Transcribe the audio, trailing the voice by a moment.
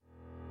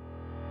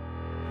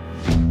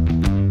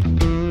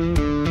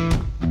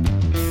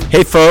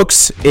Hey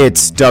folks,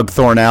 it's Doug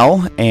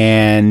Thornell,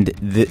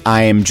 and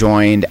I am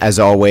joined, as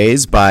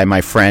always, by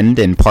my friend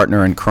and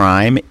partner in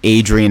crime,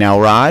 Adrienne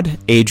Elrod.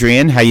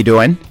 Adrienne, how you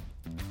doing?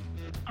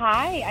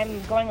 Hi,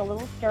 I'm going a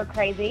little stir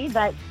crazy,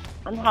 but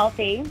I'm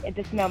healthy at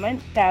this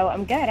moment, so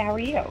I'm good. How are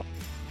you?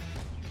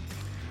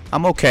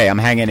 I'm okay. I'm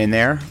hanging in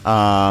there.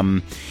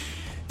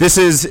 This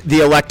is the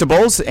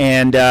Electables,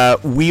 and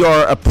we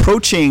are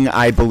approaching,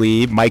 I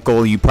believe,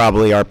 Michael,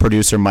 our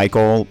producer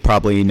Michael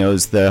probably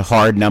knows the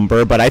hard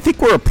number, but I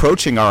think we're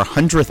approaching our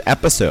 100th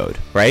episode,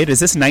 right? Is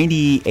this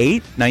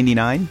 98,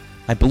 99?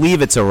 I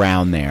believe it's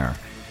around there.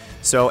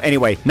 So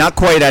anyway, not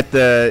quite at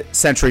the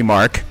century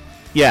mark.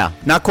 Yeah,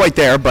 not quite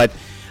there, but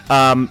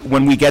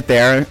when we get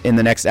there in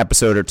the next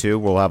episode or two,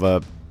 we'll have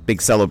a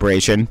big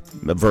celebration,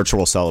 a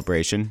virtual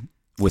celebration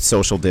with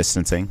social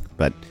distancing.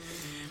 But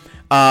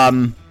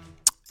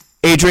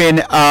Adrienne,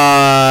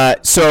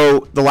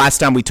 so the last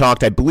time we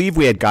talked, I believe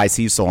we had Guy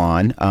Cecil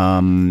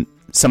on.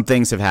 Some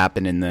things have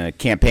happened in the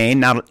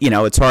campaign. Now,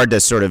 it's hard to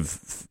sort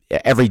of,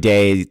 every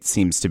day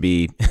seems to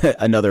be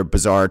another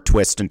bizarre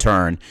twist and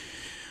turn.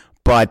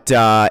 But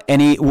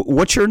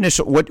what's your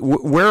initial,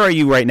 where are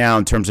you right now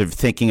in terms of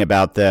thinking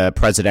about the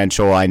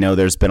presidential? I know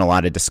there's been a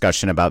lot of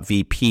discussion about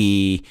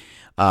VP,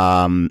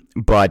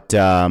 but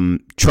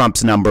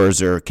Trump's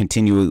numbers are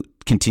continue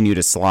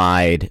to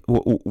slide.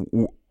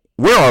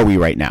 Where are we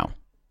right now?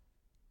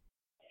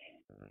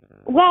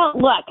 Well,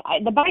 look,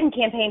 the Biden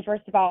campaign,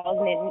 first of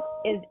all,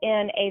 is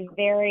in a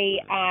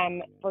very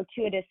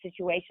fortuitous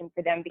situation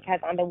for them because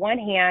on the one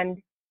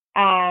hand,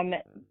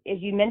 as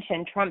you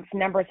mentioned, Trump's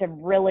numbers have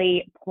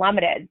really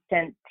plummeted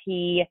since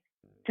the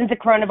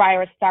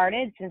coronavirus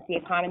started, since the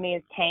economy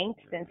has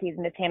tanked, since he's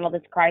mishandled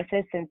this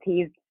crisis, since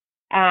he's,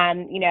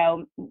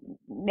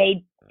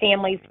 made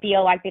families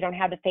feel like they don't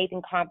have the faith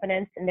and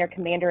confidence in their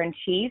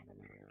commander-in-chief.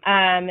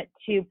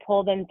 To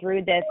pull them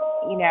through this,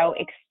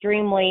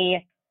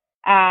 extremely,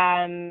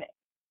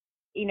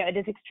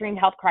 this extreme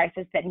health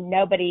crisis that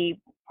nobody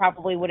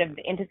probably would have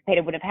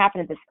anticipated would have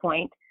happened at this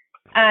point.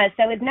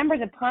 So his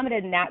numbers have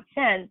plummeted in that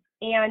sense.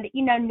 And,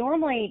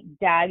 normally,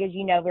 Doug, as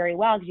you know very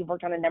well, because you've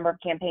worked on a number of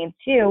campaigns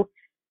too,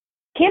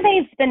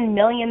 campaigns spend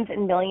millions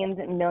and millions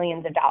and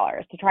millions of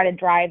dollars to try to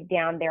drive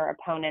down their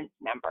opponents'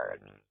 numbers.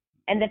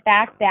 And the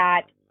fact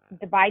that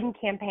the Biden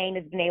campaign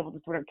has been able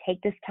to sort of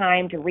take this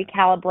time to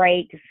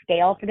recalibrate, to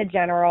scale for the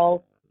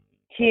general,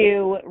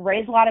 to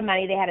raise a lot of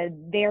money. They had a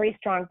very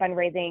strong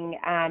fundraising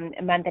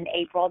month in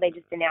April. They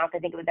just announced, I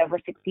think it was over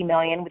 $60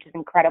 million, which is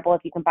incredible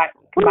if you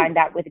combine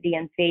that with the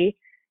DNC.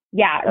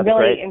 Yeah, that's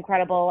really great.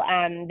 Incredible.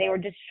 They were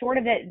just short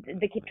of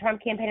the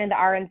Trump campaign and the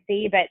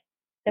RNC, but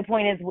the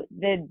point is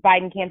the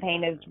Biden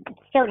campaign is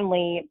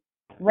certainly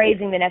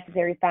raising the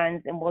necessary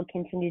funds and will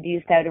continue to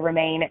do so to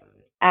remain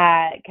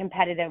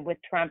competitive with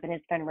Trump and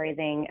his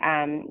fundraising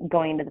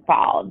going into the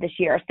fall this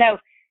year. So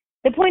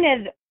the point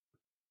is,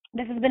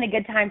 this has been a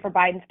good time for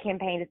Biden's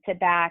campaign to sit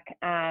back,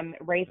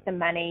 raise some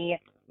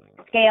money,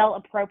 scale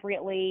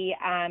appropriately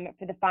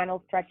for the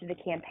final stretch of the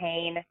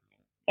campaign.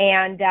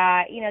 And,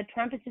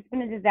 Trump has just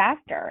been a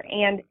disaster.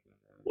 And,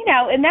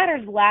 it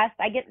matters less.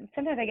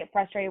 Sometimes I get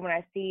frustrated when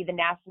I see the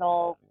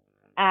national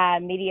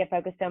media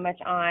focus so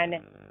much on,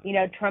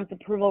 Trump's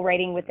approval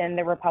rating within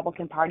the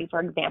Republican Party,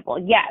 for example.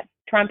 Yes,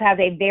 Trump has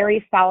a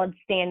very solid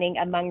standing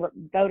among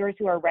voters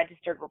who are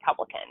registered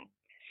Republicans.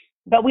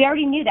 But we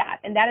already knew that,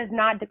 and that has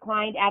not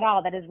declined at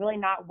all. That has really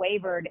not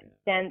wavered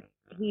since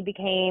he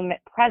became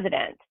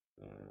president.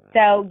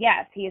 So,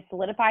 yes, he has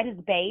solidified his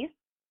base,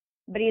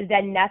 but he has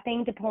done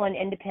nothing to pull in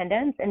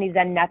independents, and he's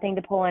done nothing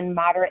to pull in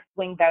moderate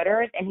swing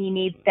voters, and he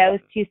needs those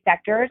two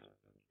sectors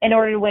in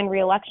order to win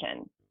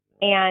re-election.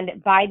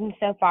 And Biden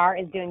so far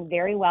is doing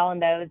very well in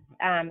those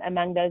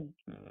among those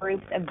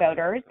groups of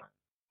voters.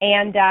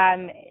 And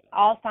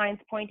all signs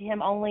point to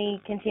him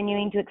only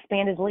continuing to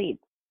expand his lead.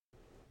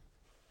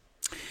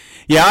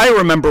 Yeah, I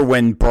remember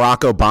when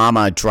Barack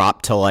Obama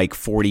dropped to like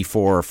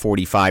 44 or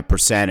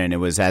 45%, and it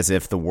was as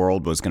if the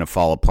world was going to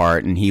fall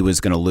apart and he was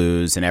going to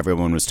lose, and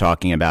everyone was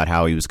talking about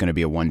how he was going to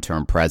be a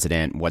one-term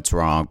president, what's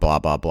wrong, blah,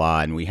 blah, blah.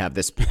 And we have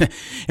this,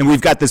 and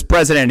we've got this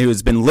president who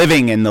has been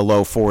living in the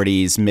low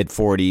 40s, mid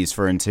 40s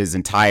for his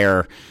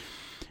entire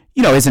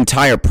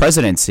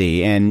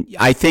presidency. And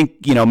I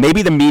think,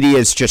 maybe the media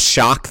is just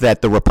shocked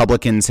that the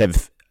Republicans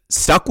have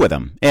stuck with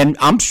him. And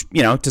I'm,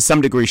 to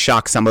some degree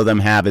shocked some of them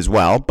have as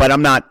well, but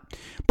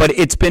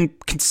it's been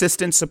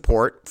consistent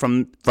support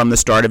from the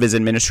start of his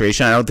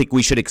administration. I don't think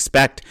we should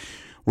expect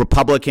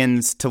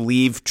Republicans to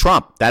leave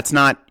Trump. That's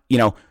not,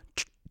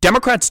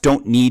 Democrats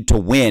don't need to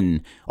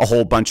win a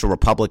whole bunch of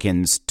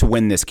Republicans to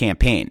win this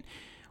campaign.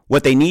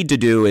 What they need to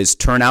do is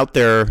turn out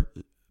their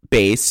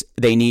base.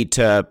 They need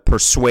to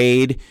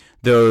persuade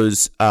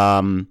those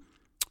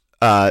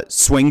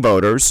swing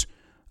voters,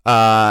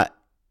 and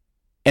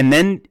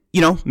then,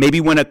 maybe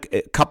win a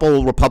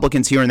couple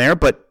Republicans here and there.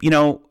 But,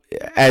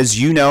 as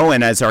you know,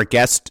 and as our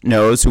guest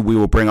knows, who we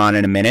will bring on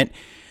in a minute,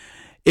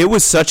 it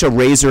was such a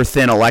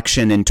razor-thin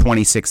election in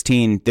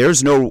 2016.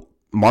 There's no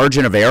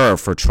margin of error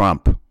for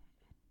Trump.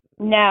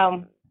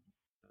 No,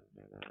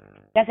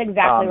 that's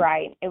exactly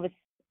right. It was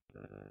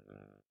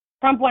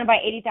Trump won by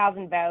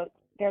 80,000 votes.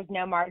 There's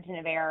no margin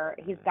of error.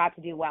 He's got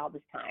to do well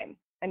this time.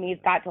 I mean,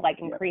 he's got to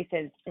increase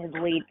his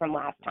lead from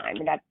last time,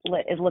 and that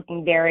is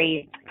looking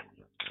very,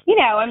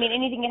 I mean,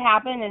 anything can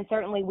happen, and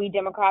certainly we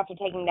Democrats are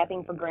taking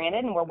nothing for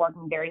granted, and we're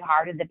working very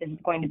hard as if this is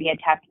going to be a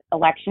tough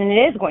election, and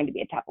it is going to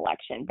be a tough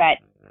election. But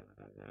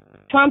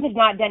Trump has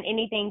not done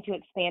anything to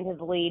expand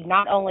his lead,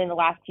 not only in the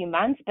last few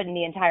months, but in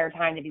the entire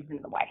time that he's been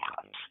in the White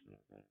House.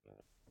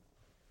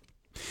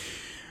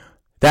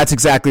 That's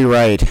exactly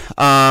right.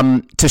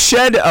 To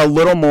shed a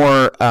little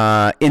more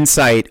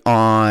insight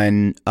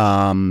on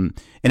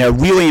in a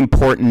really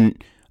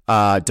important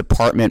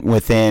department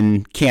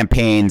within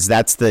campaigns,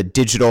 that's the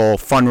digital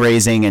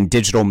fundraising and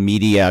digital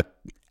media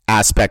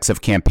aspects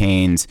of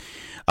campaigns.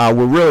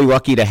 We're really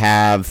lucky to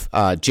have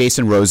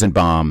Jason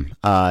Rosenbaum.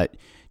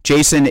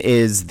 Jason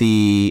is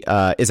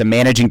a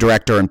managing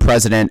director and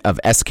president of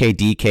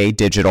SKDK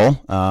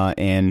Digital,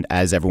 and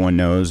as everyone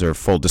knows, or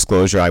full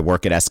disclosure, I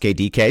work at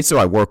SKDK, so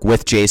I work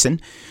with Jason.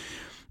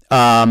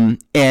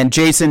 And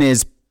Jason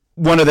is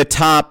one of the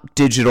top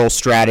digital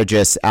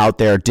strategists out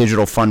there,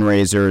 digital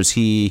fundraisers.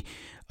 He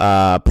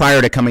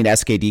prior to coming to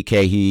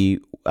SKDK, he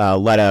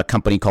led a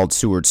company called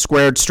Seward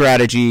Squared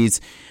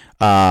Strategies.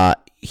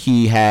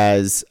 He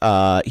has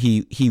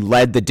he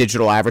led the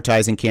digital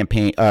advertising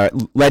campaign,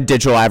 led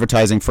digital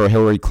advertising for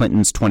Hillary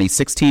Clinton's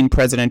 2016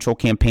 presidential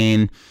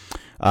campaign.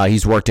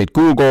 He's worked at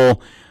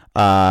Google,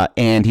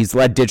 and he's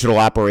led digital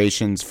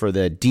operations for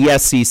the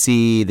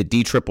DSCC, the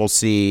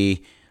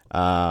DCCC,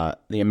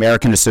 the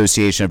American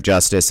Association of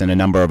Justice, and a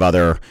number of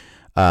other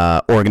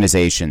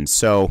organizations.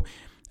 So,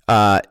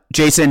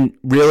 Jason,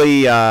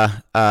 really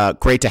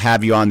great to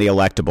have you on the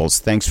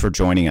Electables. Thanks for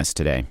joining us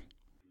today.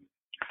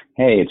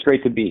 Hey, it's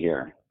great to be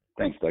here.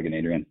 Thanks, Doug and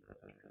Adrian.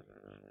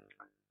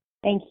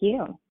 Thank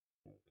you.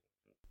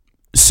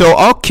 So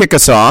I'll kick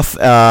us off.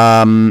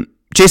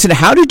 Jason,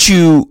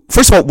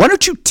 first of all, why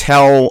don't you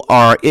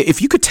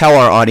if you could tell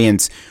our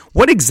audience,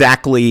 what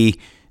exactly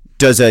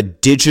does a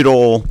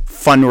digital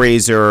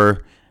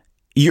fundraiser,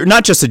 you're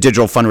not just a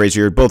digital fundraiser,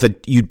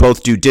 you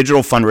both do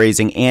digital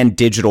fundraising and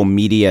digital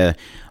media.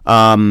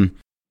 Tell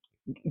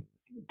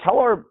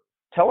our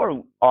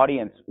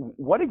audience,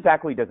 what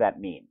exactly does that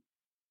mean?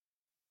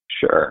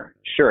 Sure.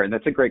 And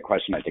that's a great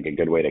question. I think a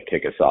good way to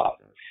kick us off.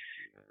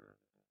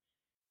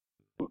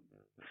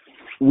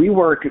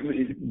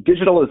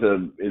 Digital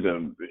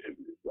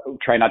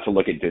try not to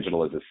look at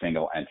digital as a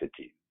single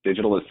entity.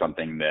 Digital is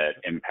something that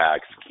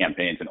impacts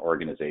campaigns and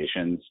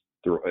organizations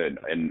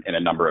in a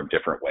number of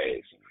different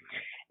ways.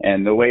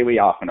 And the way we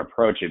often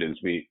approach it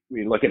is we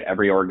look at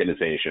every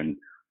organization,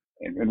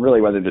 and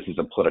really whether this is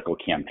a political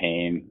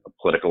campaign, a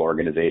political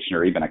organization,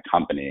 or even a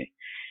company,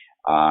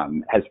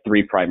 has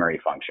three primary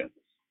functions.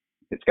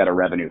 It's got a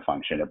revenue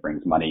function. It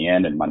brings money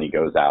in and money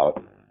goes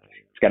out.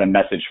 It's got a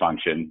message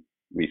function.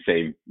 We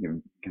say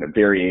kind of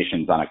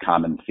variations on a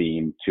common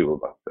theme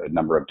to a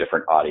number of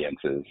different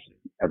audiences.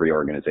 Every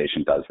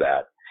organization does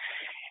that.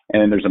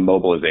 And then there's a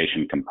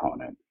mobilization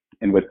component.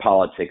 And with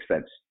politics,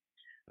 that's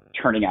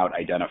turning out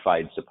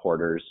identified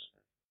supporters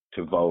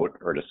to vote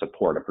or to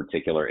support a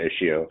particular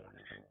issue.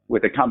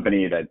 With a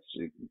company, that's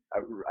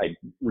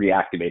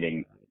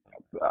reactivating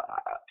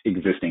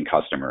existing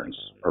customers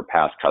or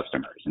past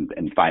customers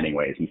and finding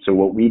ways. And so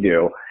what we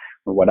do,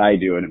 or what I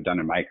do and have done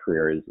in my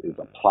career, is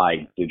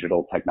apply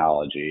digital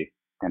technology,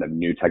 kind of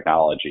new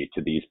technology,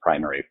 to these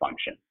primary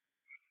functions.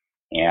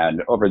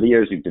 And over the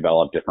years, we've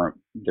developed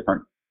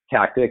different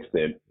tactics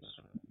that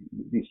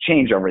these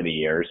change over the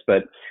years,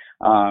 but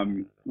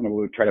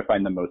we try to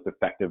find the most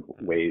effective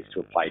ways to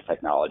apply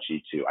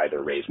technology to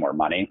either raise more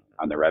money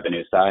on the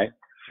revenue side,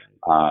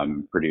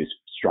 produce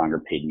stronger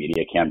paid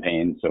media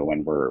campaigns. So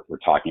when we're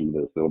talking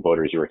to the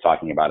voters you were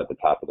talking about at the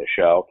top of the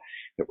show,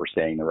 that we're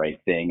saying the right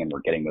thing and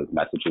we're getting those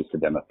messages to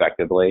them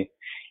effectively.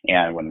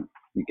 And when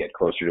we get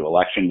closer to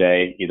election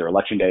day, either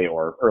election day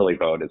or early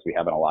vote, as we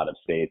have in a lot of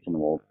states, and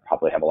we'll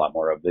probably have a lot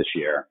more of this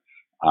year,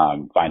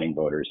 finding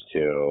the voters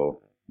who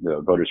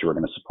are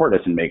going to support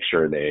us and make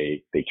sure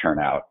they turn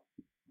out,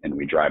 and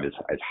we drive as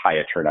high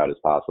a turnout as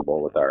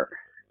possible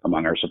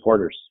among our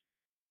supporters.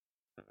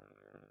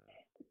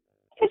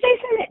 So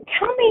Jason,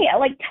 tell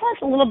us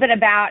a little bit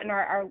about, and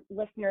our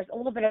listeners, a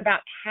little bit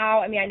about how,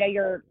 I know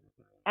you're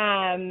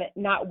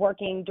not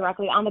working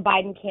directly on the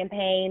Biden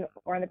campaign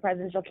or on the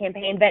presidential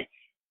campaign, but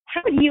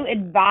how would you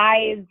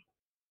advise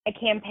a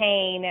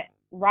campaign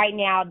right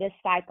now, this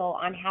cycle,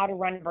 on how to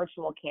run a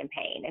virtual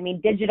campaign?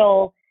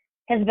 Digital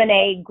has been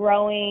a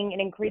growing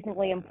and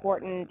increasingly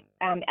important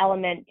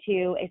element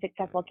to a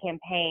successful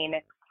campaign.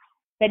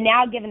 But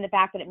now, given the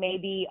fact that it may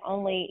be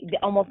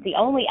almost the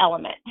only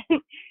element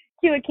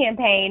to a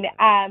campaign,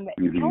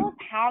 tell us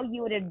how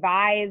you would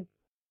advise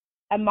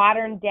a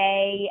modern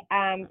day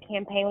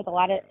campaign with a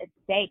lot at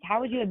stake. How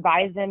would you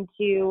advise them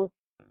to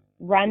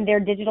run their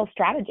digital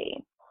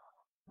strategy?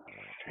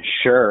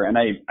 Sure. And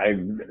I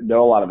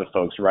know a lot of the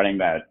folks running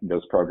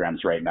those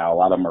programs right now. A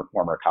lot of them are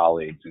former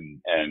colleagues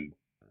and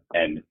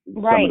And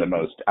Right. some of the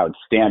most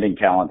outstanding,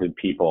 talented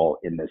people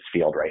in this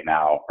field right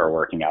now are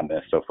working on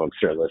this. So folks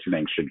who are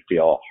listening should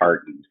feel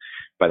heartened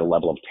by the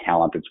level of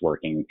talent that's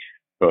working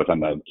both on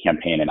the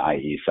campaign and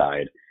IE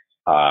side,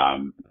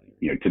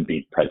 to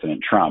beat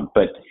President Trump.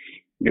 But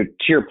to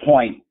your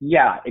point,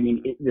 yeah, I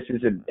mean, this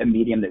is a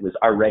medium that was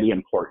already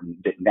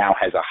important that now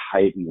has a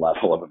heightened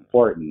level of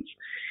importance.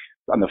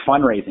 On the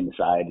fundraising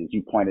side, as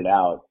you pointed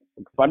out,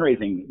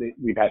 fundraising,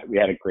 we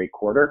had a great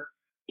quarter.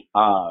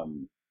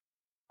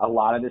 A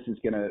lot of this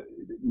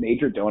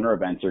major donor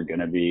events are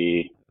going to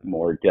be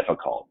more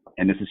difficult.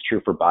 And this is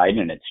true for Biden,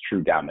 and it's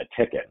true down the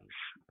ticket,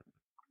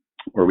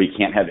 where we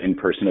can't have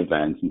in-person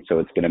events. And so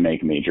it's going to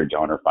make major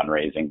donor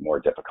fundraising more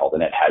difficult,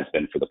 and it has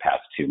been for the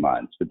past 2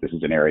 months. But this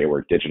is an area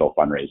where digital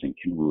fundraising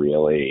can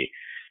really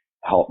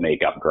help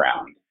make up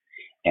ground.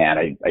 And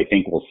I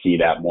think we'll see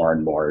that more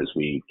and more as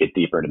we get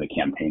deeper into the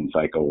campaign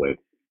cycle with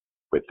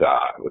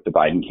the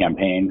Biden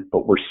campaign.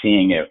 But we're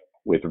seeing it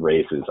with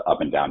races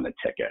up and down the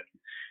ticket.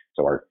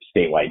 So our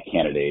statewide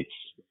candidates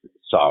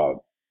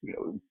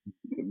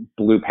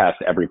blew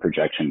past every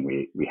projection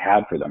we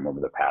had for them over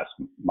the past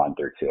month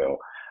or two,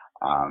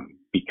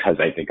 because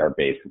I think our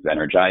base is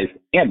energized,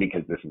 and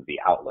because this is the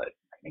outlet.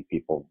 I think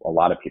a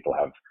lot of people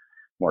have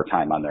more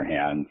time on their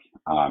hands.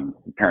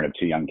 Parent of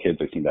 2 young kids,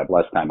 I seem to have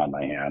less time on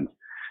my hands.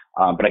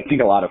 But I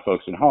think a lot of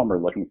folks at home are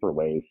looking for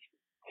ways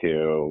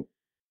to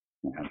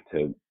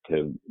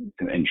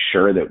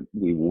ensure that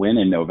we win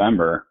in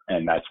November,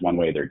 and that's one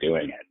way they're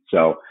doing it.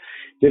 So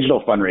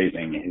digital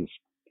fundraising is,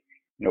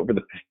 over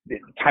the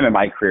time of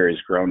my career, has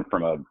grown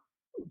from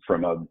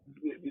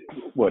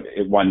what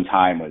at one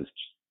time was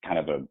kind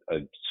of a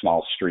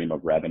small stream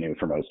of revenue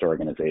for most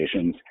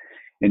organizations.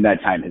 In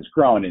that time has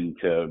grown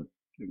into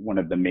one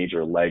of the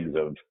major legs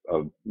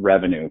of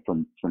revenue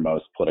for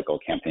most political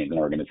campaigns and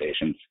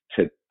organizations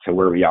to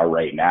where we are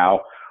right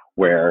now,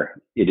 where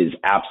it is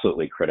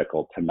absolutely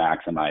critical to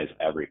maximize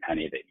every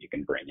penny that you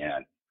can bring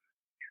in,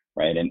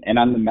 right? And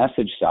on the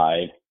message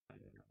side,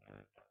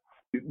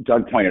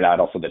 Doug pointed out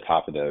also at the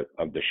top of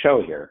the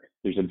show here,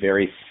 there's a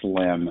very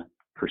slim,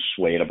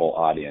 persuadable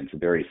audience, a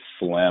very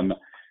slim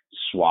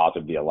swath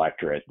of the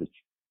electorate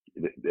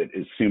that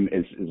as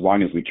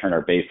long as we turn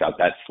our base out,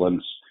 that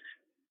slim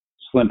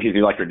piece of the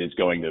electorate is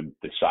going to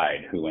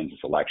decide who wins this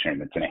election,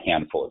 and it's in a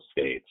handful of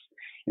states.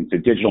 And so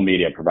digital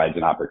media provides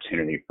an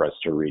opportunity for us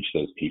to reach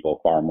those people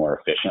far more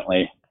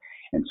efficiently.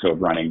 And so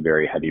running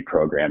very heavy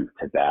programs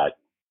to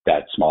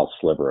that small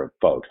sliver of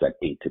folks, that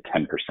 8 to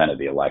 10% of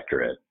the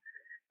electorate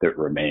that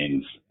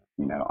remains,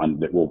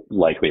 that will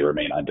likely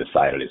remain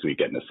undecided as we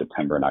get into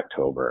September and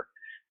October,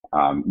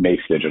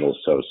 makes digital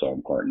so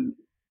important.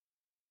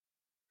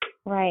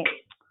 Right.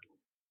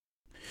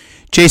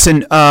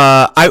 Jason,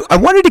 I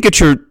wanted to get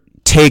your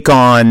take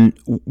on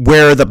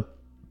where the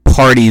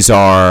parties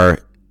are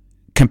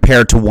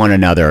compared to one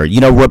another.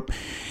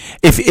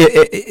 If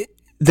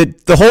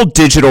the whole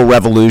digital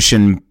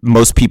revolution,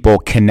 most people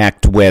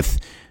connect with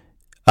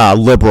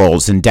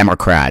liberals and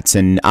Democrats,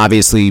 and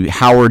obviously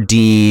Howard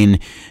Dean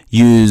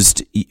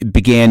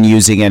began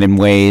using it in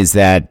ways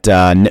that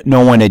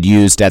no one had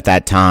used at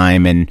that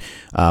time, and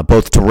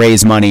both to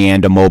raise money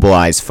and to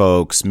mobilize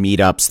folks,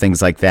 meetups,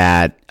 things like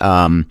that.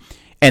 And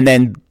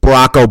then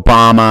Barack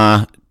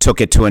Obama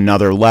took it to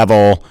another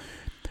level.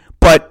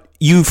 But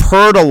you've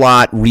heard a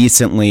lot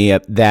recently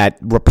that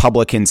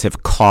Republicans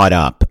have caught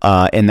up,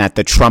 and that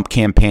the Trump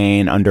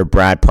campaign under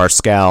Brad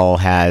Parscale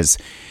has,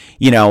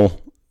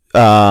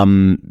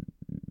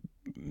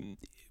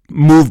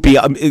 moved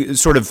beyond,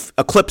 sort of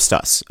eclipsed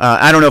us.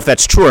 I don't know if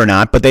that's true or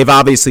not, but they've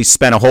obviously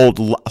spent a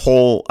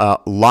whole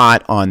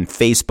lot on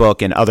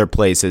Facebook and other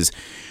places.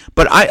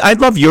 But I'd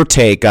love your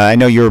take. I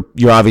know you're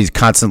obviously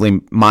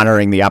constantly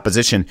monitoring the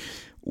opposition.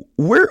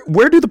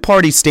 Where do the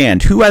parties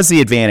stand? Who has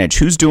the advantage?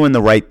 Who's doing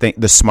the right thing,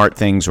 the smart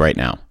things right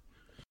now?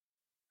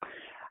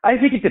 I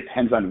think it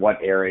depends on what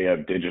area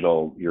of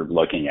digital you're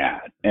looking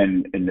at.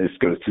 And this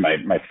goes to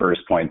my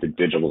first point, that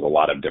digital is a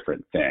lot of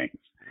different things.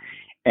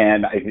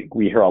 And I think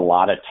we hear a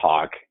lot of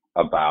talk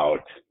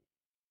about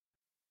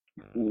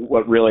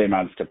what really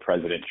amounts to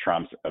President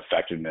Trump's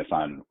effectiveness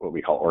on what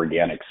we call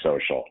organic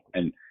social.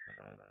 And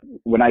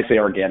when I say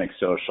organic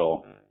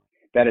social,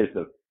 that is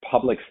the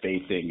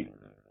public-facing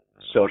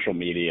social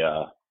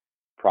media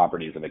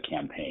properties of a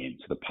campaign.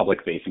 So the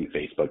public-facing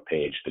Facebook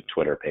page, the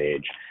Twitter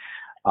page,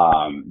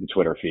 the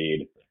Twitter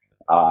feed.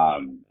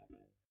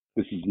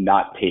 This is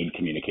not paid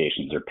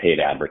communications or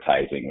paid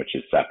advertising, which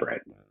is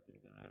separate.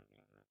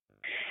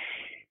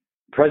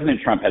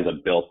 President Trump has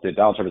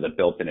Donald Trump has a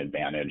built-in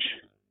advantage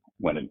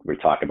when we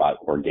talk about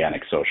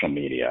organic social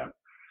media.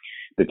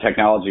 The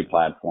technology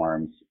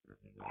platforms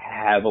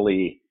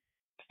heavily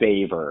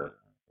favor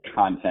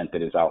content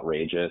that is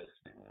outrageous,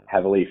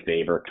 heavily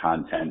favor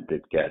content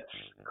that gets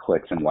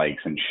clicks and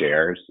likes and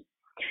shares.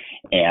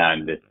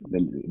 And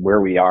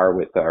where we are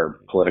with our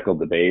political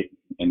debate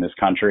in this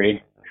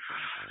country,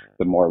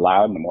 the more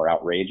loud and the more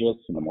outrageous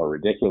and the more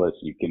ridiculous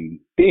you can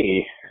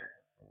be,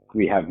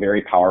 we have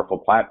very powerful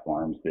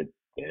platforms that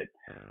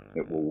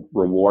will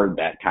reward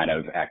that kind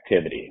of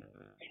activity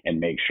and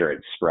make sure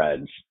it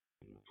spreads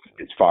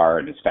as far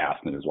and as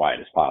fast and as wide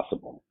as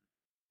possible.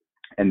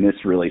 And this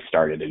really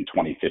started in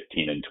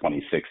 2015 and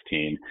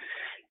 2016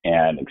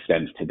 and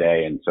extends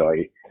today. And so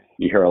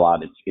you hear a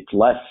lot, it's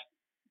less,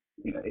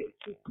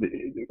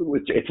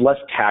 it's less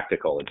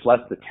tactical. It's less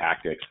the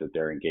tactics that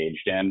they're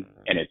engaged in,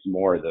 and it's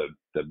more the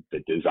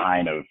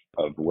design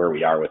of where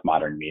we are with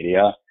modern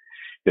media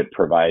that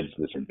provides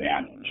this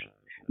advantage.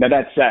 Now,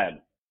 that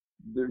said,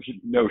 there's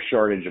no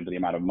shortage of the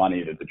amount of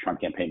money that the Trump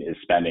campaign is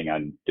spending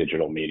on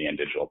digital media and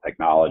digital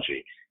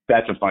technology.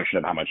 That's a function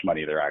of how much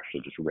money they're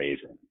actually just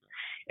raising.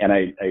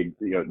 And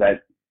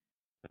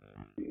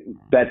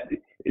that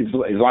as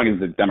long as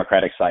the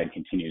Democratic side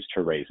continues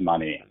to raise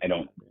money, I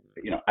don't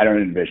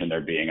envision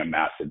there being a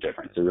massive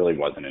difference. It really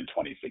wasn't in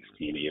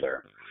 2016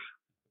 either.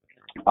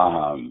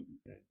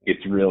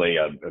 It's really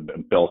a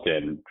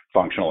built-in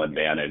functional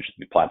advantage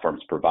the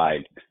platforms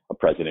provide a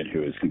president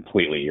who is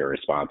completely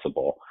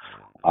irresponsible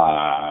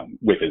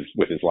with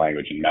his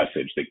language and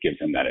message that gives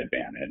him that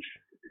advantage.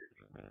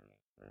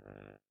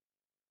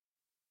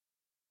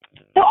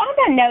 So on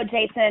that note,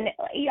 Jason,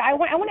 I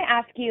want to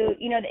ask you,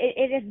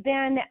 it has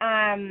been,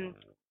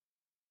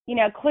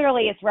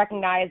 clearly it's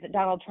recognized that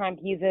Donald Trump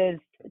uses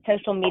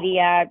social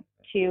media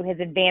to his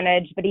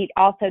advantage, but he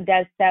also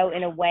does so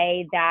in a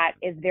way that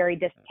is very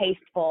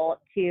distasteful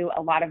to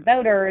a lot of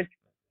voters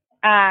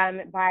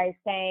by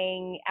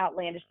saying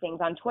outlandish things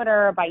on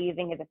Twitter, by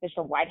using his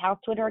official White House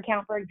Twitter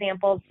account, for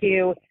example,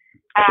 to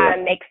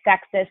make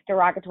sexist,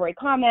 derogatory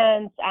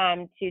comments,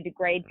 to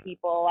degrade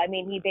people. I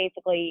mean, he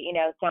basically,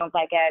 sounds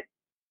like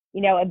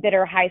a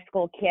bitter high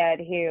school kid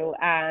who,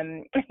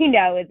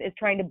 is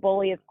trying to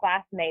bully his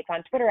classmates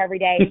on Twitter every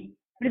day.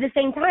 But at the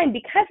same time,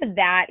 because of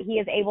that, he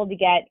is able to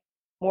get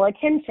more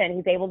attention.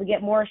 He's able to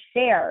get more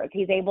shares.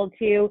 He's able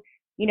to,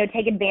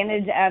 take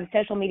advantage of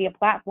social media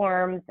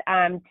platforms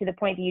to the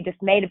point that you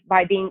just made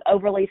by being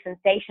overly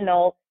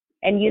sensational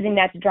and using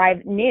that to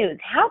drive news.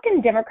 How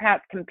can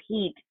Democrats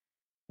compete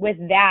with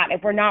that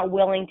if we're not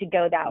willing to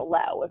go that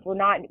low, if we're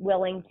not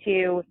willing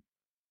to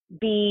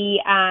be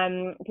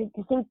to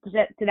sink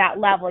to that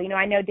level?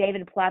 I know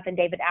David Plouffe and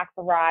David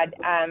Axelrod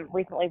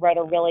recently wrote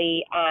a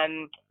really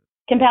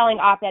compelling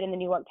op-ed in the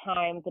New York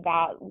Times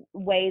about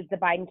ways the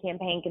Biden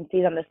campaign can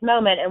seize on this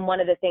moment. And one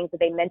of the things that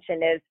they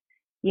mentioned is,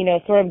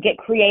 sort of get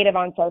creative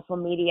on social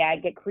media,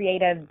 get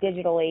creative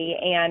digitally.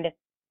 And,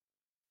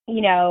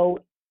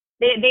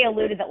 they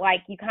alluded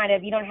that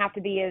you don't have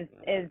to be as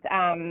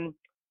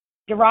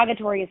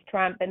derogatory as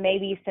Trump, but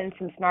maybe send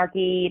some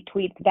snarky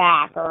tweets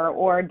back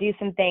or do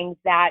some things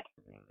that,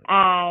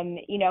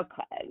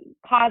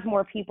 cause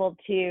more people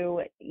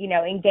to,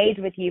 engage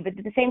with you. But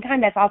at the same time,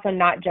 that's also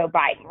not Joe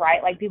Biden,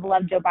 right? Like, people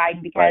love Joe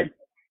Biden because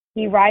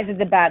he rises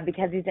above,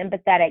 because he's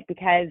empathetic,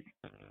 because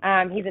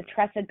he's a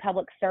trusted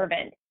public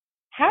servant.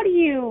 How do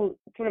you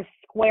sort of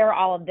square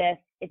all of this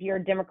if you're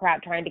a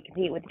Democrat trying to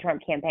compete with the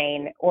Trump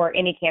campaign or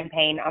any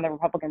campaign on the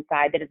Republican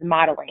side that is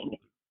modeling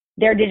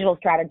their digital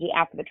strategy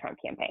after the Trump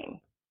campaign?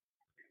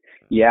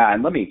 Yeah,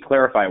 and let me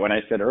clarify. When I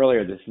said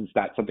earlier, this is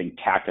not something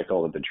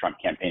tactical that the Trump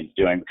campaign's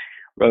doing.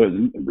 What was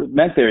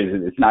meant there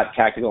is it's not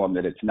tactical in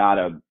that there's not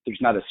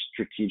a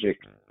strategic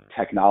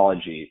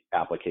technology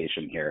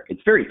application here.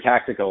 It's very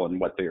tactical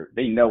in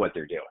they know what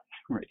they're doing.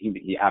 Right?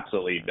 He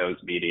absolutely knows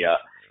media.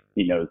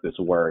 He knows this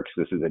works.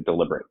 This is a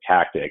deliberate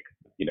tactic.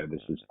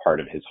 This is part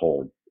of his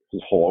whole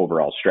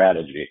overall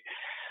strategy.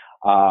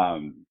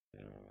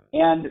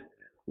 And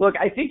look,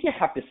 I think you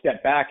have to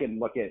step back and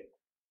look at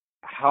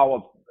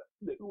how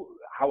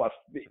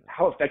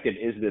effective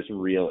is this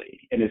really,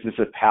 and is this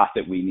a path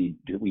that we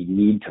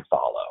need to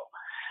follow?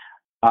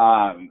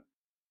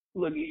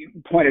 Look, you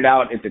pointed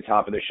out at the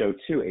top of the show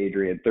too,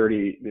 Adrian,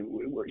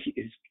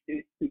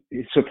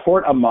 his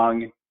support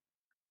among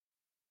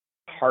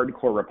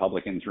hardcore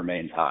Republicans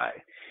remains high.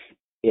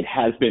 It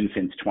has been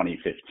since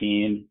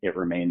 2015. It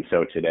remains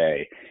so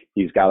today.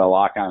 He's got a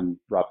lock on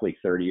roughly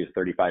 30 to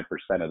 35%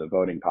 of the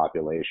voting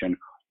population.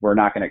 We're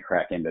not going to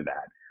crack into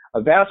that.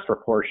 A vast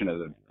proportion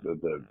of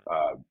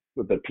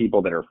the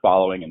people that are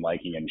following and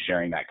liking and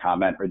sharing that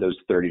comment are those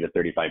 30 to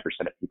 35%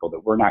 of people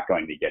that we're not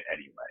going to get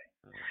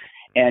anyway.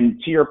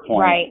 And to your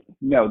point, right.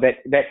 No,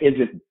 that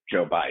isn't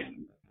Joe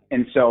Biden.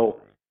 And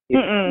so,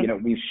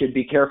 we should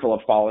be careful of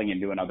falling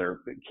into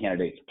another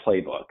candidate's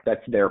playbook. That's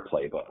their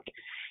playbook.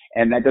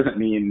 And that doesn't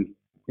mean,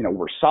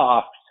 we're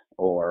soft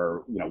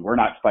or, we're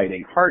not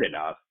fighting hard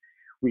enough.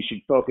 We should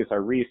focus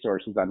our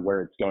resources on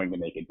where it's going to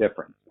make a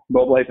difference.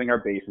 Mobilizing our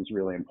base is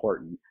really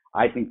important.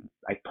 I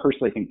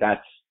personally think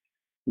that's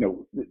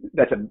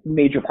a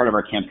major part of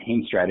our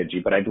campaign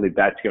strategy, but I believe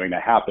that's going to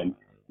happen,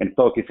 and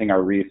focusing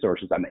our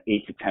resources on the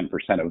 8 to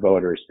 10% of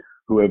voters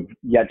who have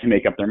yet to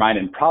make up their mind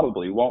and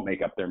probably won't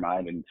make up their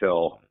mind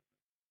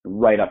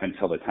right up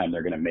until the time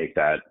they're going to make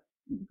that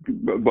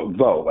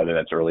vote, whether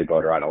that's early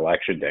vote or on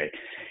election day,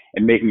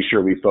 and making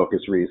sure we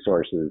focus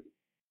resources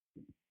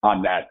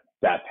on that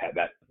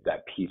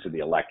piece of the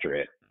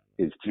electorate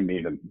is, to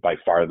me, by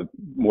far the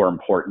more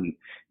important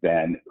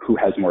than who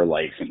has more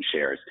likes and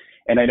shares.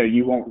 And I know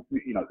you won't,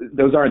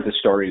 those aren't the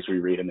stories we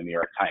read in the New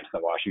York Times, the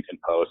Washington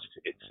Post.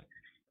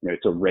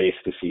 it's a race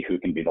to see who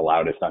can be the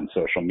loudest on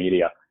social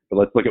media. But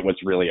let's look at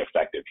what's really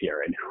effective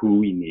here and who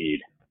we need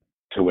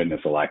to win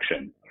this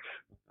election.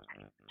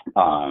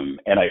 And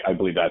I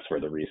believe that's where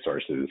the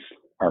resources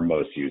are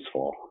most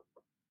useful.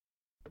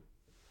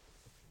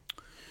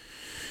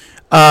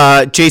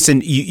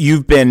 Jason,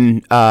 you've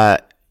been,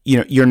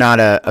 you're not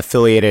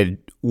affiliated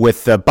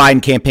with the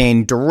Biden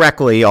campaign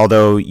directly,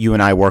 although you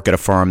and I work at a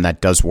firm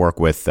that does work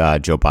with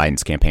Joe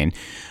Biden's campaign.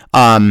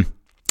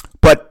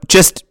 But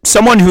just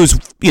someone who's,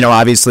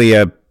 obviously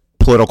a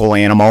political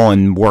animal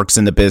and works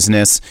in the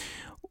business.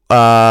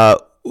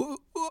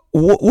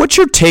 What's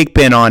your take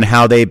been on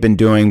how they've been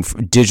doing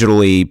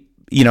digitally?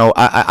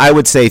 I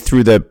would say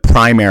through the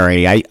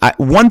primary.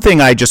 One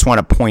thing I just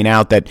want to point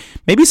out that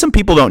maybe some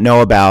people don't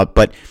know about,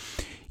 but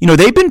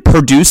they've been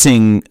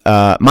producing.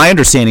 My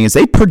understanding is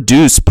they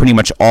produce pretty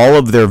much all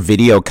of their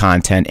video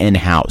content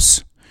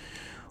in-house,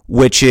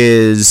 which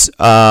is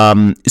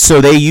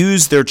so they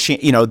use their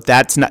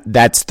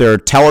that's their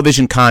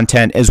television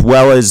content as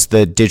well as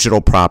the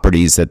digital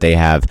properties that they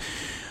have.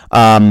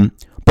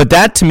 But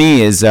that to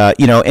me is,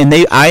 and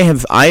I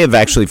have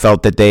actually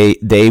felt that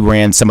they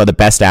ran some of the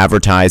best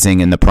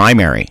advertising in the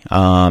primary.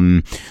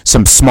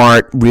 Some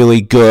smart,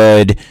 really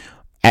good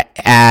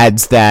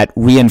ads that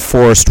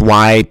reinforced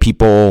why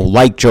people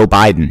like Joe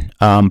Biden.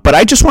 But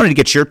I just wanted to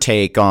get your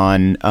take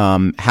on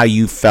how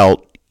you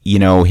felt,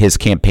 his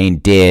campaign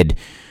did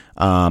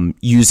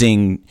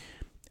using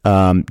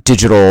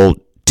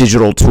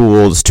digital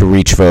tools to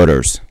reach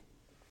voters.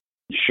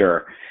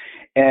 Sure.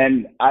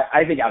 And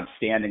I think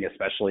outstanding,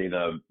 especially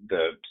the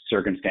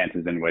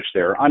circumstances in which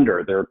they're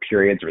under. There are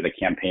periods where the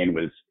campaign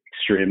was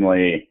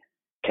extremely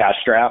cash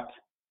strapped.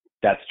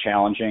 That's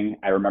challenging.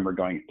 I remember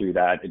going through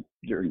that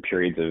during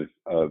periods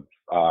of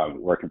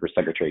working for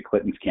Secretary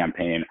Clinton's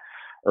campaign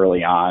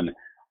early on.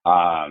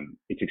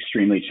 It's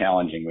extremely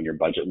challenging when you're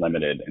budget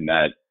limited, and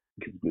that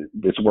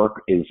this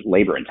work is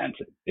labor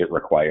intensive. It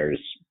requires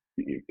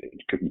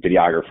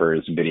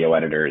videographers, video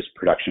editors,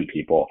 production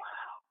people.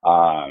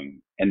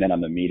 And then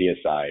on the media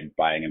side,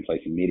 buying and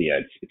placing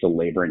media, it's a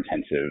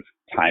labor-intensive,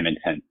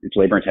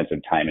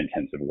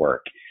 time-intensive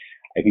work.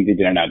 I think they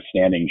did an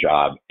outstanding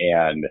job.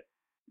 And,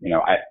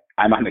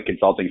 I'm on the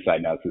consulting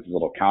side now, so this is a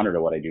little counter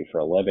to what I do for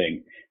a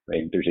living.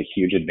 Right? There's a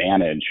huge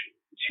advantage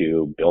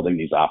to building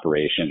these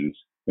operations.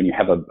 When you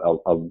have a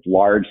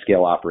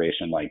large-scale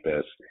operation like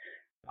this,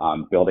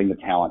 building the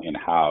talent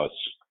in-house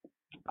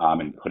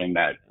and putting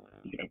that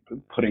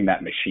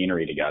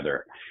machinery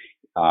together,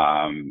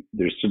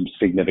 there's some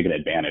significant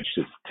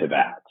advantages to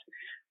that.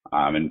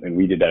 And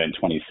we did that in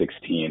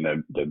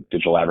 2016. The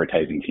digital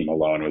advertising team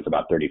alone was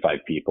about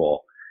 35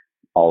 people.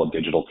 All of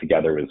digital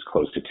together was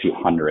close to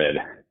 200,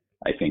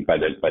 I think, by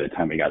the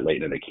time we got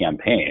late into the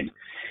campaign.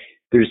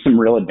 There's some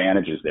real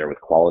advantages there with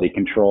quality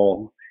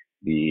control,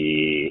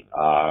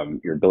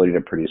 your ability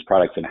to produce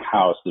products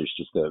in-house. There's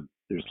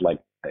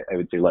I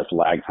would say less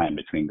lag time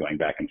between going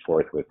back and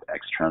forth with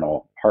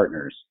external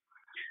partners.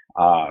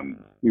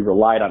 We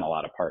relied on a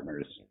lot of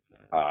partners,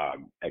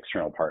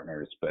 external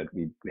partners, but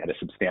we had a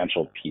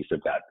substantial piece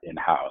of that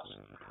in-house.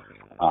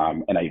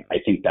 And I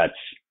think that's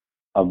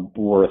a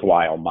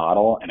worthwhile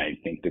model, and I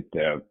think that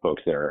the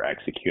folks that are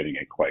executing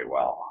it quite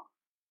well.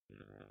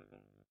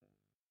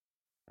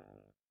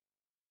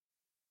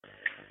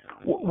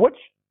 What's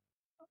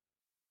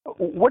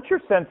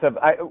your sense of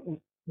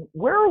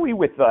where are we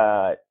with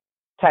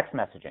text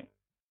messaging?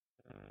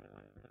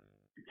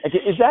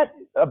 Is that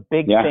a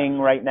big thing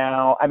right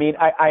now? I mean,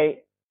 I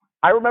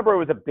remember it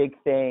was a big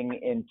thing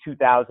in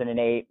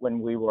 2008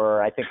 when we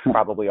were, I think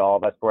probably all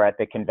of us were at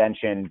the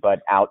convention,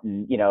 but out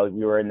in,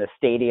 we were in the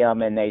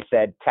stadium and they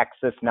said, text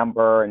this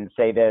number and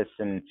say this.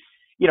 And,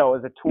 it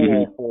was a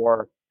tool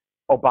for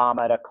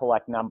Obama to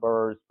collect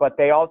numbers. But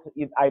they also,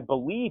 I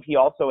believe he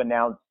also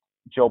announced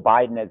Joe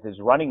Biden as his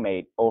running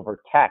mate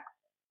over text.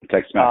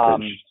 Text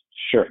message.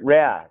 Sure.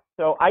 Yeah.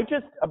 So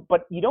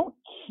but you don't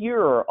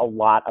hear a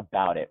lot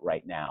about it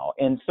right now.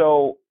 And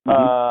so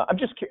I'm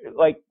just curious,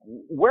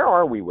 where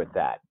are we with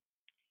that?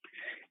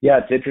 Yeah,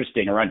 it's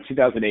interesting. Around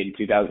 2008 and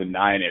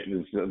 2009,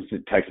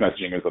 text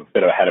messaging was a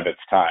bit ahead of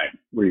its time.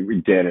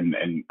 We did, and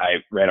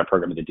I ran a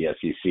program at the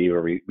DSCC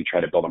where we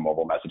tried to build a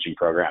mobile messaging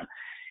program.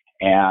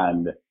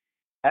 And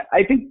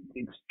I think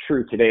it's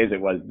true today as it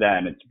was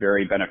then. It's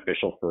very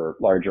beneficial for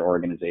larger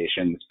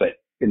organizations, but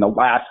in the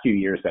last few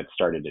years, that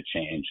started to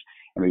change.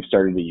 And we've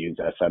started to use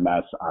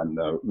SMS on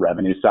the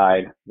revenue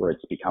side, where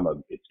it's become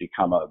a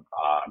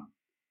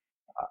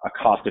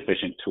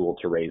cost-efficient tool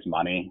to raise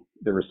money.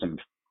 There were some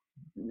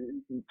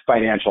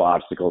financial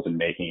obstacles in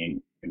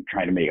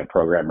trying to make a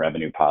program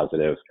revenue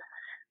positive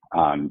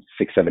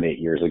 6, 7, 8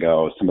 years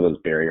ago. Some of those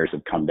barriers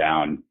have come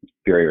down.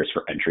 Barriers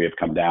for entry have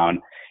come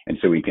down, and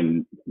so we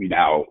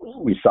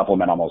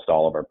supplement almost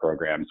all of our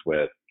programs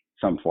with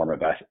some form of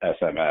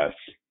SMS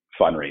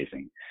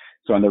fundraising.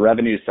 So on the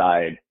revenue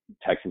side,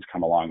 text has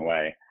come a long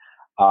way.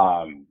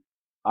 On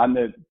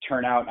the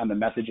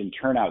message and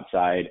turnout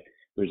side,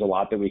 there's a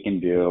lot that we can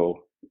do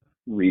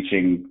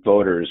reaching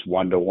voters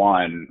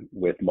one-to-one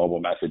with mobile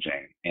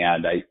messaging.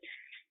 And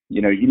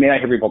you may not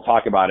hear people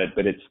talk about it,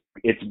 but it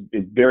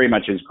very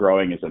much is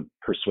growing as a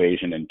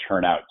persuasion and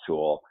turnout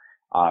tool,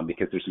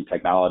 because there's some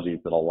technologies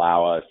that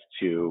allow us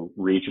to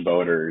reach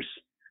voters,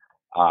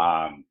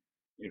 folks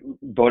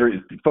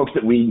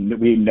that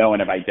we know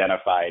and have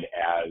identified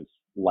as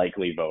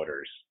likely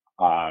voters,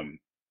 and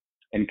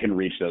can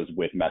reach those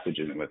with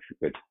messages and with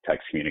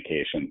text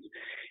communications.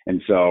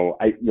 And so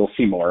you'll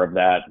see more of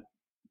that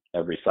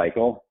every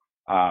cycle,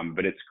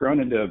 but it's grown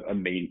into a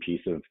main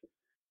piece of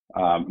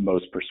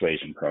most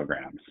persuasion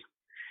programs.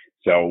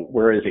 So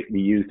whereas we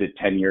used it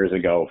 10 years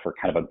ago for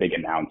kind of a big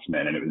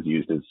announcement and it was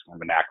used as kind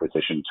of an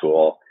acquisition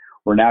tool,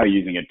 we're now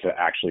using it to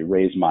actually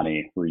raise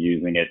money. We're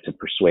using it to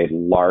persuade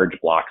large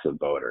blocks of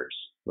voters,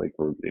 like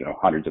we're,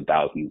 hundreds of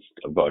thousands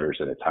of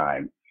voters at a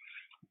time.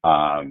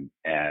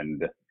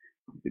 And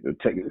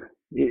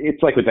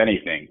it's like with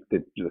anything,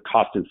 the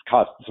cost,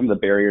 some of the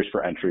barriers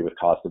for entry with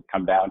cost have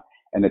come down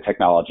and the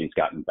technology's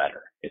gotten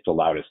better. It's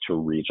allowed us to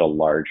reach a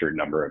larger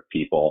number of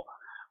people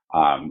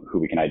who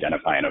we can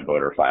identify in a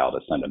voter file to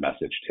send a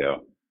message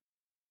to.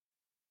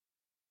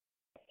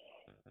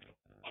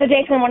 So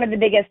Jason, one of the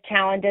biggest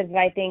challenges that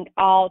I think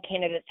all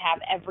candidates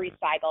have every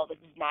cycle, this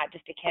is not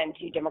just akin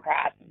to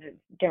Democrats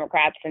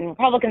and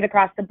Republicans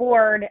across the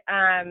board,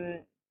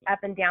 up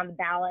and down the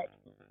ballot,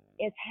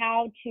 is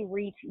how to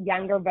reach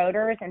younger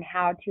voters and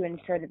how to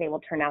ensure that they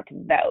will turn out to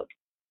vote.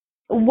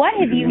 What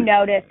have you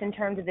noticed in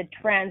terms of the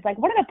trends? Like,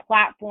 what are the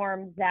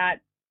platforms that,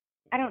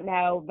 I don't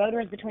know,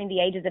 voters between the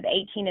ages of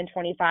 18 and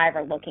 25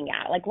 are looking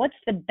at? Like, what's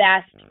the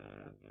best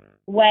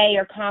way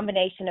or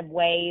combination of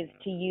ways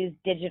to use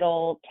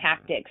digital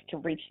tactics to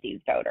reach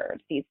these voters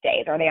these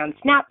days? Are they on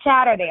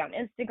Snapchat? Are they on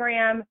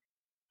Instagram?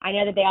 I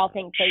know that they all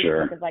think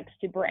Facebook is like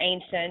super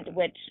ancient,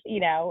 which,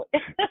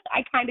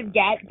 I kind of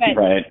get, but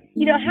right.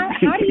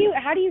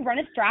 How do you run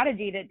a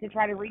strategy to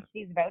try to reach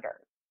these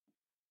voters?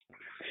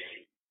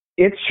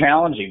 It's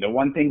challenging. The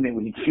one thing that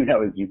we do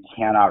know is you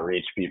cannot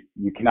reach people.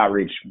 You cannot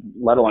reach,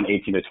 let alone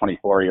 18 to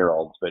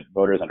 24-year-olds, but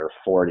voters under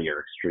 40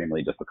 are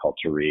extremely difficult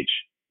to reach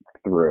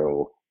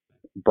through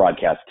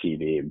broadcast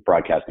TV,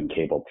 broadcast and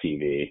cable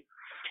TV.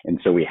 And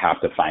so we have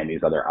to find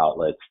these other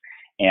outlets.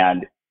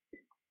 And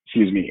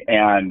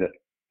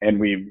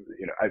we've,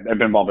 I've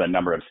been involved in a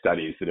number of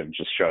studies that have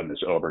just shown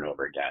this over and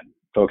over again.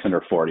 Folks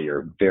under 40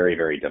 are very,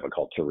 very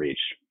difficult to reach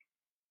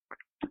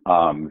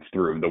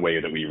through the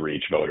way that we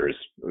reach voters,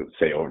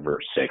 say over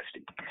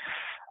 60.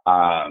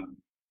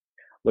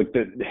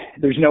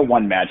 There's no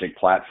one magic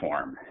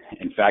platform.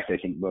 In fact, I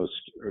think the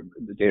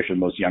data shows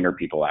most younger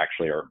people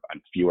actually are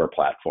on fewer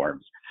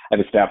platforms. I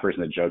had a staff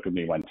person that joked with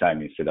me one time.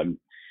 He said, I'm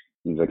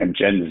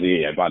Gen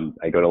Z.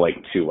 I go to like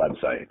 2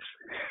 websites.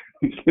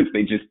 Because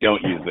they just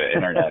don't use the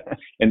internet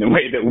in the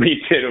way that we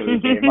did when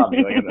we came up. We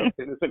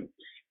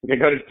can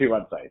go to 2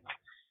 websites.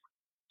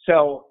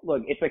 So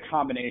look, it's a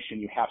combination.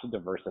 You have to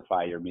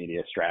diversify your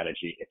media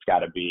strategy. It's got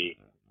to be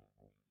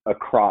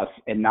across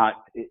and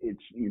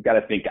you've got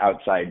to think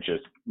outside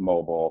just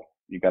mobile.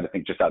 You've got to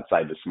think just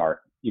outside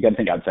you got to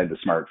think outside the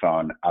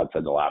smartphone,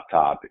 outside the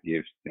laptop.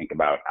 You think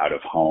about out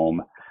of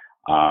home.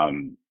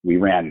 We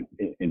ran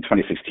in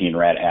 2016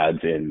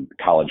 ads in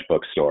college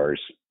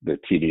bookstores, the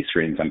TV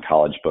screens on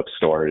college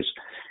bookstores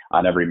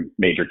on every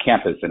major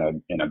campus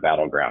in a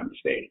battleground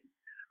state,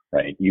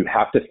 right? You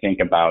have to think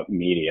about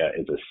media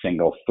as a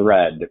single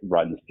thread that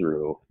runs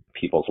through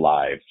people's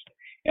lives.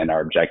 And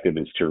our objective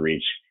is to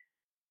reach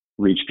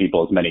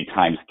people as many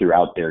times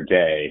throughout their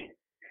day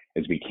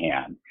as we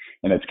can.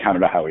 And it's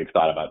counter to how we've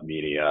thought about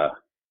media,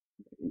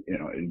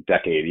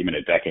 even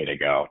a decade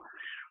ago,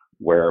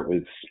 where it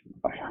was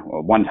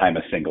one time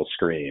a single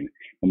screen,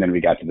 and then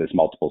we got to this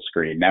multiple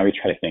screen. Now we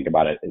try to think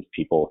about it as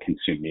people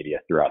consume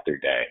media throughout their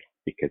day,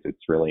 because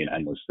it's really an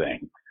endless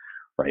thing,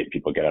 right?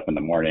 People get up in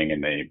the morning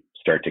and they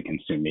start to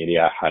consume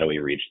media. How do we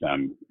reach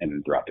them and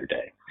then throughout their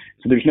day?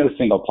 So there's no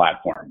single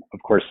platform.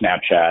 Of course,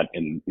 Snapchat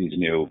and these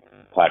new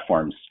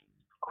platforms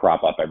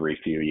crop up every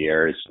few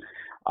years.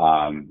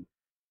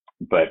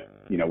 But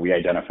we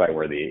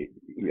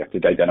have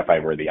to identify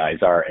where the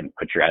eyes are and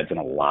put your ads in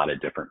a lot of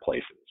different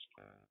places.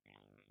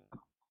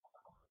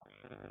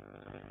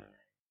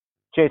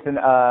 Jason,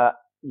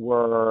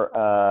 we're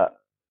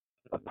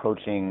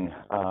approaching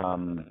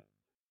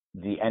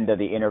the end of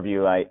the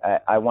interview.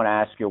 I want to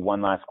ask you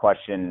one last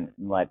question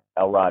and let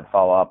Elrod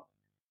follow up.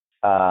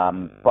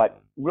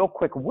 But real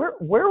quick,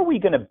 where are we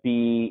going to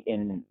be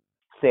in,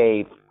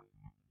 say,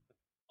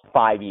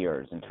 5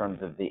 years in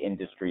terms of the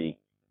industry?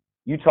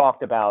 You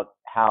talked about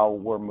how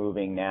we're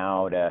moving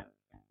now to,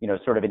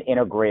 sort of an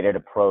integrated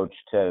approach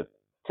to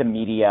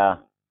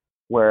media.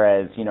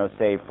 Whereas,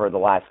 say for the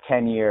last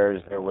 10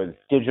 years, there was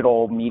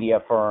digital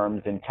media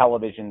firms and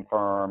television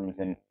firms.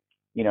 And,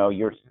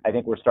 I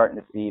think we're starting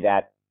to see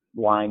that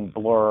line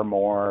blur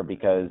more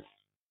because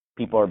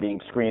people are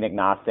being screen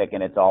agnostic,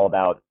 and it's all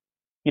about,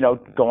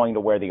 going to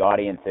where the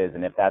audience is.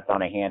 And if that's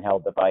on a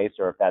handheld device,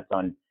 or if that's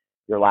on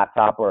your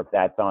laptop, or if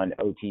that's on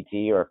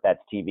OTT, or if that's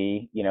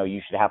TV,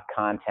 you should have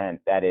content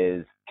that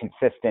is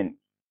consistent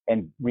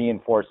and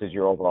reinforces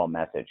your overall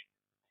message.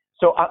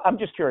 So I'm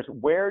just curious,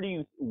 where do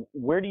you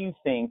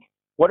think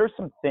what are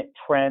some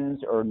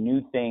trends or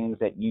new things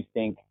that you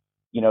think,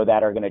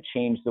 that are going to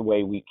change the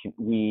way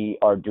we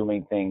are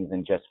doing things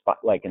in just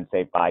in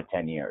say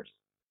 5-10 years?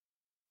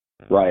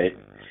 Right.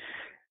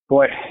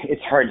 Boy,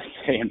 it's hard to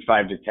say in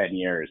 5 to 10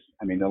 years.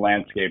 I mean, the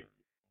landscape,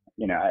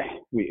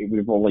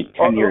 we've only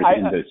 10 years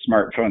into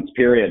smartphones,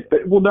 period.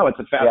 But no,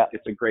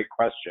 it's a great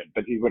question.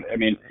 But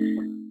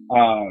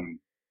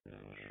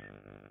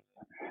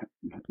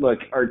look,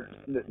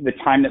 the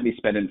time that we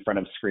spend in front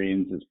of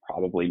screens is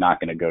probably not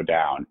going to go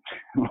down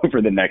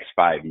over the next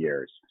 5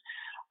 years.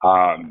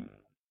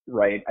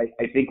 Right.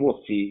 I think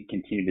we'll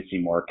continue to see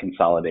more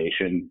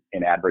consolidation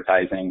in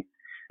advertising.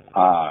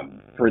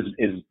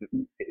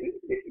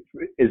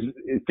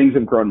 Things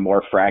have grown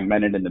more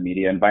fragmented in the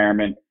media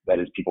environment. That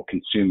is, people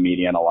consume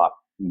media in a lot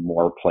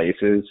more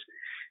places.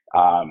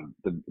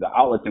 The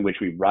outlets in which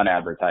we run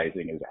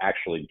advertising is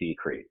actually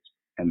decreased,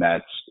 and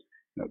that's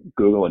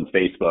Google and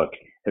Facebook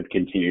have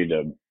continued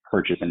to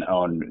purchase and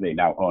own. They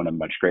now own a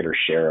much greater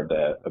share of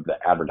the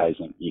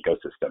advertising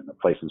ecosystem, the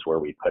places where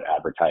we put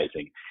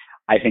advertising.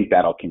 I think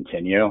that'll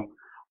continue.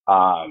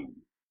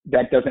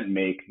 That doesn't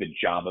make the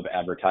job of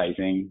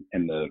advertising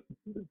and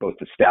both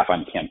the staff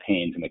on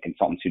campaigns and the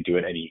consultants who do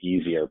it any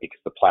easier,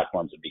 because the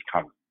platforms have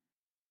become,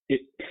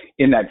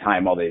 in that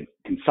time, while they've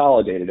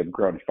consolidated, have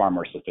grown far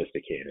more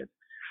sophisticated.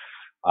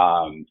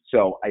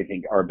 So I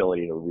think our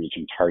ability to reach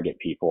and target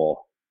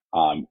people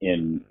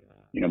in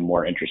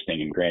more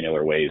interesting and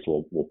granular ways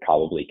will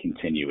probably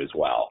continue as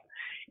well.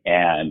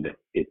 And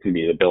it's going to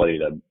be the ability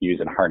to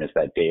use and harness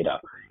that data.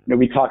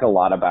 We talk a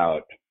lot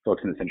about,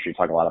 folks in this industry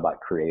talk a lot about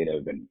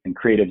creative, and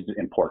creative is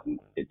important.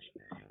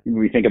 When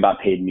we think about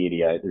paid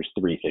media, there's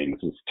three things.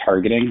 There's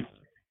targeting,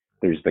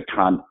 there's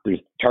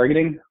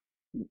targeting,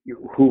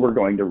 who we're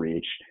going to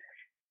reach,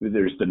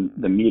 there's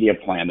the media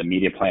plan, the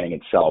media planning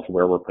itself,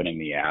 where we're putting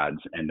the ads,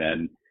 and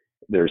then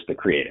there's the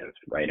creative,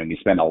 right? And we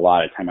spend a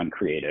lot of time on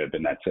creative,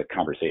 and that's a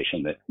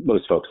conversation that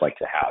most folks like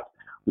to have.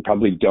 We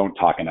probably don't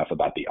talk enough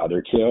about the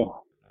other two,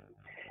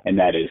 and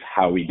that is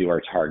how we do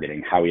our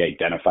targeting, how we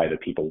identify the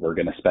people we're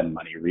going to spend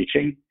money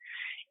reaching.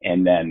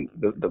 And then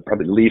the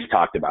probably least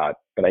talked about,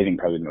 but I think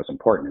probably the most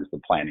important, is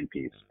the planning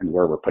piece and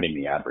where we're putting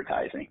the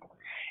advertising.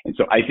 And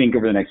so I think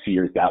over the next few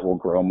years that will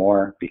grow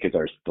more, because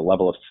the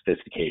level of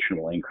sophistication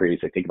will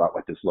increase. I think about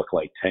what this looked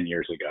like 10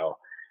 years ago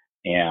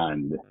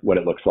and what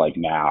it looks like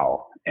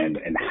now, and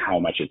how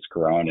much it's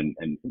grown, and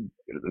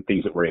the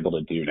things that we're able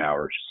to do now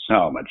are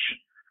so much.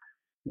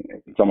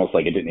 It's almost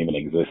like it didn't even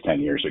exist 10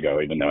 years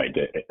ago, even though I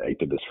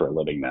did this for a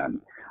living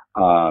then.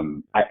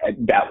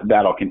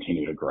 That'll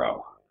continue to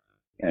grow.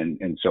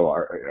 And so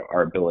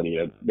our ability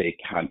to make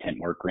content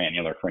more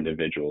granular for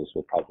individuals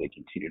will probably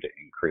continue to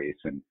increase.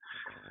 And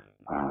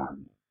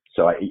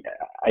so I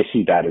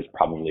see that as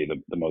probably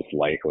the most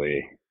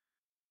likely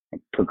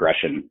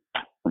progression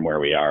from where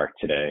we are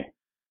today.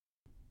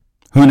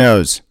 Who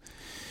knows?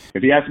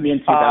 If you asked me in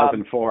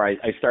 2004, I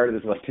started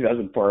this in like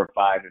 2004 or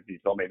 5. If you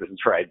told me this is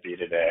where I'd be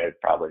today, I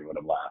probably would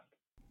have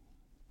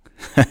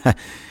laughed.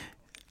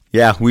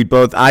 Yeah,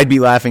 I'd be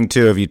laughing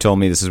too if you told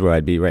me this is where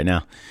I'd be right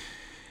now.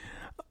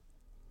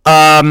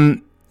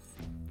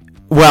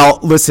 Well,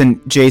 listen,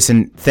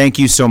 Jason, thank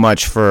you so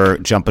much for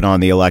jumping on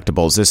the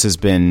Electables. This has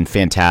been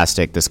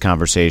fantastic, this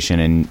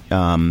conversation,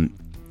 and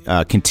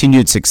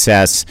continued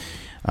success.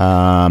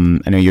 I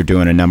know you're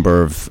doing a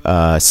number of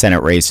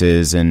Senate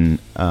races and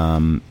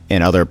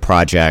other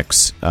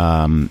projects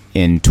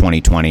in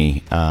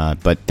 2020.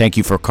 But thank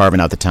you for carving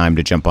out the time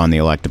to jump on the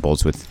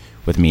Electables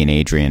with me and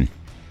Adrian.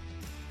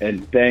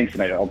 And thanks,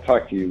 and I'll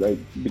talk to you.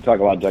 We talk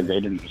a lot, Doug.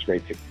 It was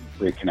great to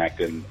reconnect,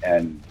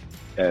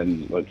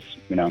 and let's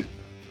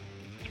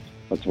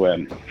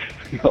win.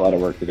 A lot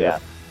of work to do. Yeah.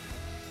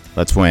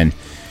 Let's win.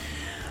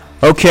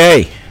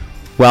 Okay.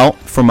 Well,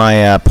 for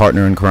my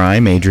partner in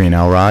crime, Adrian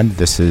Elrod,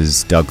 this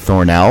is Doug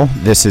Thornell.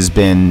 This has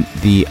been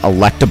the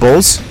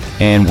Electables,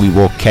 and we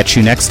will catch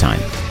you next time.